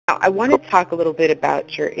I want to talk a little bit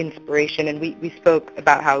about your inspiration, and we spoke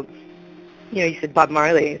about how, you said Bob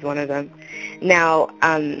Marley is one of them. Now,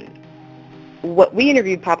 we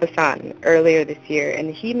interviewed Papa San earlier this year,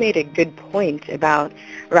 and he made a good point about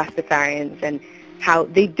Rastafarians and how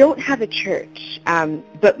they don't have a church,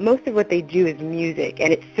 but most of what they do is music,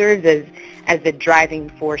 and it serves as the driving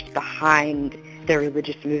force behind their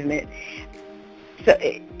religious movement. So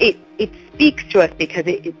it speaks to us because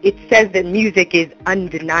it says that music is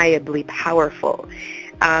undeniably powerful.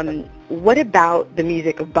 What about the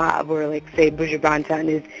music of Bob, or like say Buju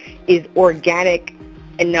Banton, is organic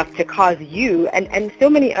enough to cause you and so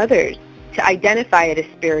many others to identify it as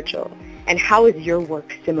spiritual? And how is your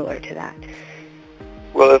work similar to that?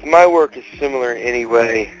 Well, if my work is similar in any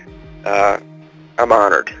way, I'm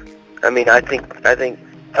honored. I mean, I think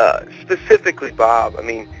specifically Bob. I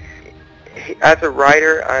mean, as a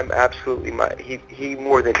writer, I'm absolutely he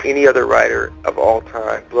more than any other writer of all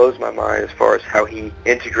time blows my mind as far as how he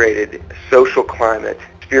integrated social climate,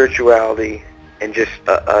 spirituality, and just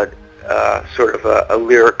sort of a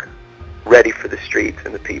lyric ready for the streets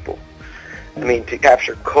and the people. I mean, to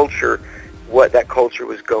capture culture, what that culture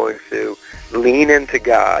was going through, lean into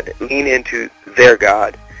God, lean into their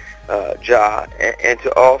God, Jah, and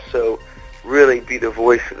to also really be the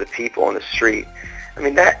voice of the people on the street. I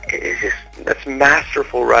mean, that's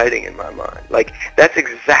masterful writing in my mind. Like, that's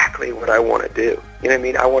exactly what I want to do. You know what I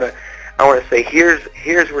mean? I want to say,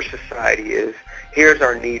 here's where society is. Here's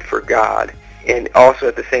our need for God, and also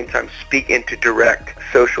at the same time speak into direct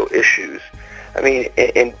social issues. I mean,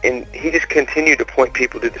 and he just continued to point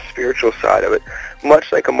people to the spiritual side of it,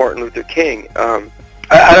 much like a Martin Luther King.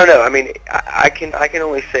 I don't know. I mean, I can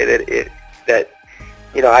only say that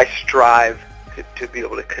I strive to be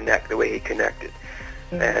able to connect the way he connected,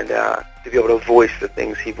 and to be able to voice the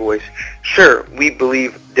things he voiced. Sure, we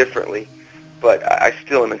believe differently, but I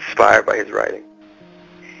still am inspired by his writing.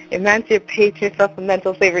 Emancipate yourself from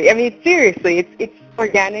mental slavery. I mean, seriously, it's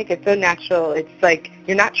organic, it's so natural. It's like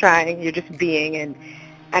you're not trying, you're just being, and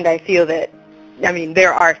I feel that, I mean,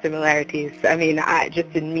 there are similarities. I mean, just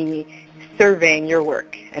in me surveying your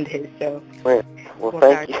work and his, so. Well,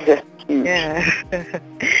 thank you. That's huge. Yeah.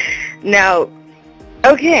 Now,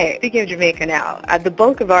 okay, speaking of Jamaica now, the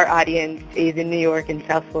bulk of our audience is in New York and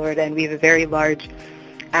South Florida, and we have a very large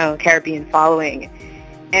Caribbean following.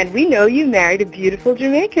 And we know you married a beautiful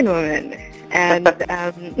Jamaican woman. And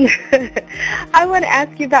I want to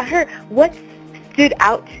ask you about her. What stood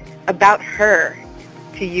out about her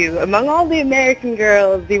to you among all the American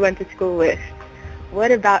girls you went to school with?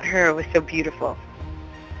 What about her was so beautiful?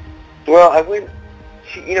 Well,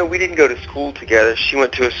 we didn't go to school together. She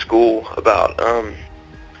went to a school about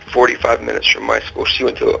 45 minutes from my school. She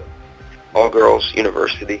went to an all-girls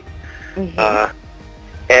university. Mm-hmm.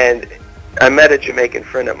 And I met a Jamaican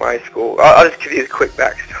friend at my school. I'll just give you a quick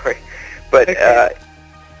backstory. But,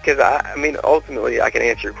 because, I mean, ultimately I can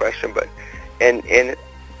answer your question, but, and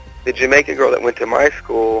the Jamaican girl that went to my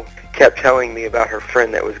school kept telling me about her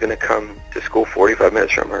friend that was going to come to school 45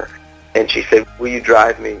 minutes from her. And she said, will you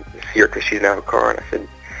drive me to see her because she didn't have a car? And I said,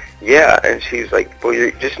 yeah. And she was like, well,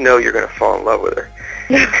 you just know you're going to fall in love with her.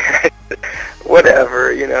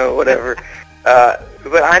 Whatever, whatever.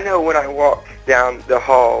 But I know when I walked down the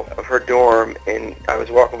hall of her dorm, and I was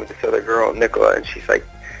walking with this other girl, Nicola, and she's like,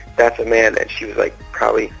 that's a man. And she was like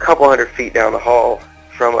probably a couple 100 feet down the hall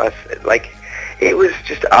from us. Like, it was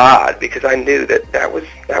just odd because I knew that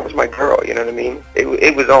was my girl, you know what I mean?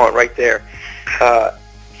 It was on right there.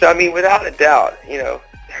 So I mean, without a doubt,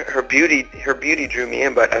 her beauty drew me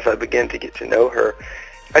in. But as I began to get to know her,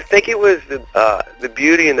 I think it was the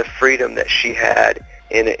beauty and the freedom that she had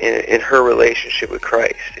in her relationship with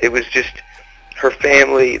Christ. It was just her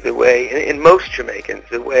family, the way, and most Jamaicans,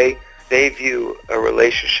 the way they view a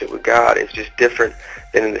relationship with God is just different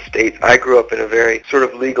than in the States. I grew up in a very sort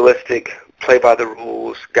of legalistic, play by the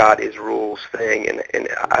rules, God is rules thing, and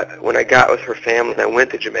when I got with her family and I went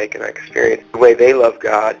to Jamaica and I experienced the way they love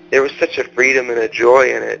God, there was such a freedom and a joy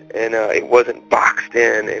in it, and it wasn't boxed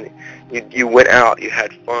in, and you went out, you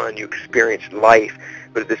had fun, you experienced life,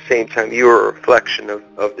 but at the same time you were a reflection of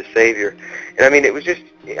the Savior. And I mean, it was just,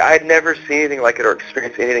 I had never seen anything like it or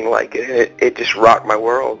experienced anything like it, and it just rocked my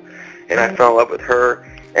world, and I fell in love with her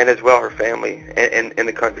and as well her family and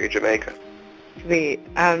the country of Jamaica. Sweet.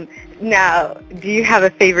 Now, do you have a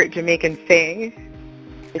favorite Jamaican saying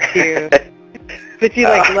that you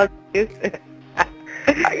like love to use?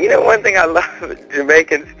 One thing I love about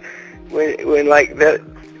Jamaicans when like that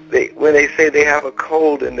when they say they have a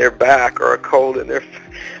cold in their back or a cold in their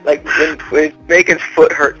like when Jamaicans'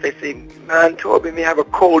 foot hurts, they say, "Man, Toby, me have a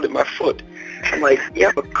cold in my foot." I'm like, you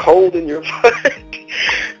have a cold in your foot?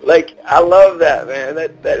 Like, I love that, man.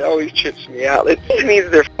 That always trips me out. It means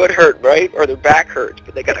their foot hurt, right? Or their back hurts,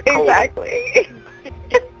 but they got a cold. Exactly.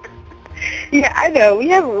 Yeah, I know. We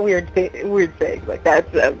have weird things like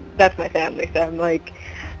that. That's my family, so I'm like,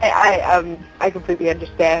 I completely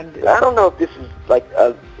understand. I don't know if this is like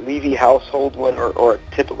a Levy household one or a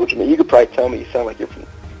typical Jamaican. You could probably tell me. You sound like you're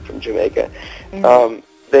from Jamaica. Mm-hmm.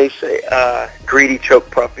 They say greedy choke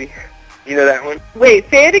puppy. You know that one? Wait,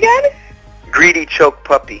 say it again. Greedy choke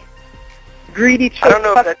puppy. Greedy choke puppy? I don't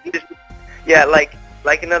know puppy? If that's just, yeah, like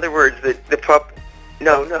in other words, the pup.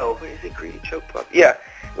 No, what is it? Greedy choke puppy. Yeah,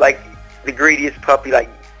 like the greediest puppy, like,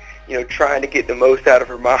 you know, trying to get the most out of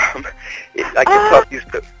her mom. It's like the puppy's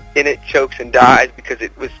and it chokes and dies because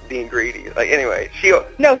it was being greedy. Like, anyway,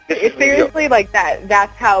 No, seriously, like that.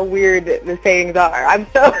 That's how weird the sayings are. I'm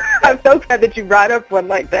so glad that you brought up one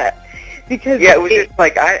like that. Because yeah, it was just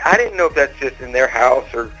like, I didn't know if that's just in their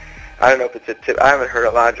house or, I don't know if it's a tip. I haven't heard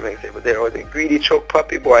a lot of Jamaicans say, but they're always a greedy choke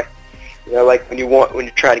puppy boy. You know, like when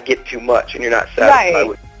you try to get too much and you're not satisfied right.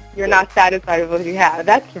 with. You're not satisfied with what you have.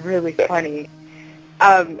 That's really funny.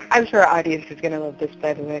 I'm sure our audience is going to love this,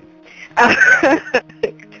 by the way.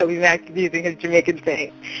 Toby Mac using his Jamaican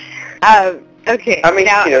saying. Okay. I mean,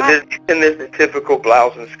 now, you know, there's the typical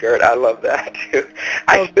blouse and skirt. I love that too.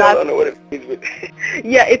 I still don't know what it means. But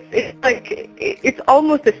yeah, it's like it's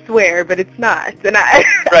almost a swear, but it's not, and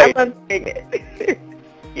I love saying it.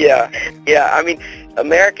 Yeah. I mean,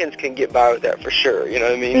 Americans can get by with that for sure. You know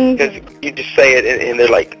what I mean? Because you just say it, and they're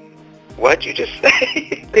like, "What'd you just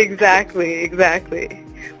say?" Exactly.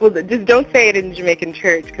 Well, just don't say it in Jamaican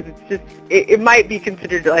church because it's just it might be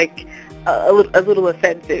considered like a little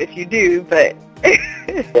offensive if you do, but.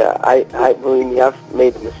 Yeah, I believe me, I've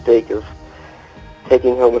made the mistake of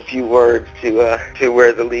taking home a few words to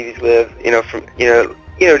where the Levies live. You know, from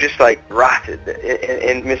just like rotted,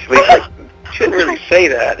 and Miss Lee's like, shouldn't really say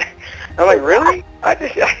that. I'm like, really? I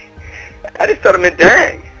just thought it meant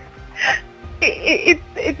dang.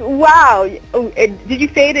 It's wow. Oh, and did you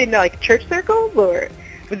say it in like church circles or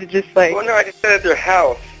was it just like? Well, no, I just said it at their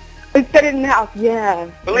house. I said it in the house, yeah.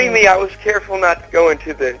 Believe me, I was careful not to go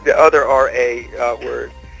into the other R.A.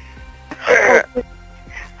 Word.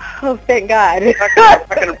 Oh, thank God. I'm not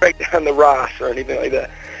going to break down the Ross or anything like that.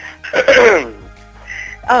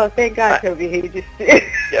 Oh, thank God, Toby. He just...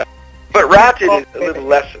 Yeah. But rotted is a little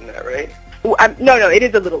less than that, right? No, it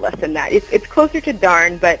is a little less than that. It's closer to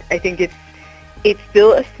darn, but I think it's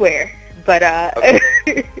still a swear. But okay.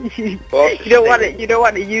 you don't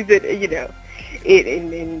want to use it, you know,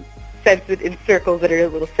 in circles that are a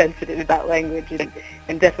little sensitive about language,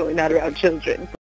 and definitely not around children.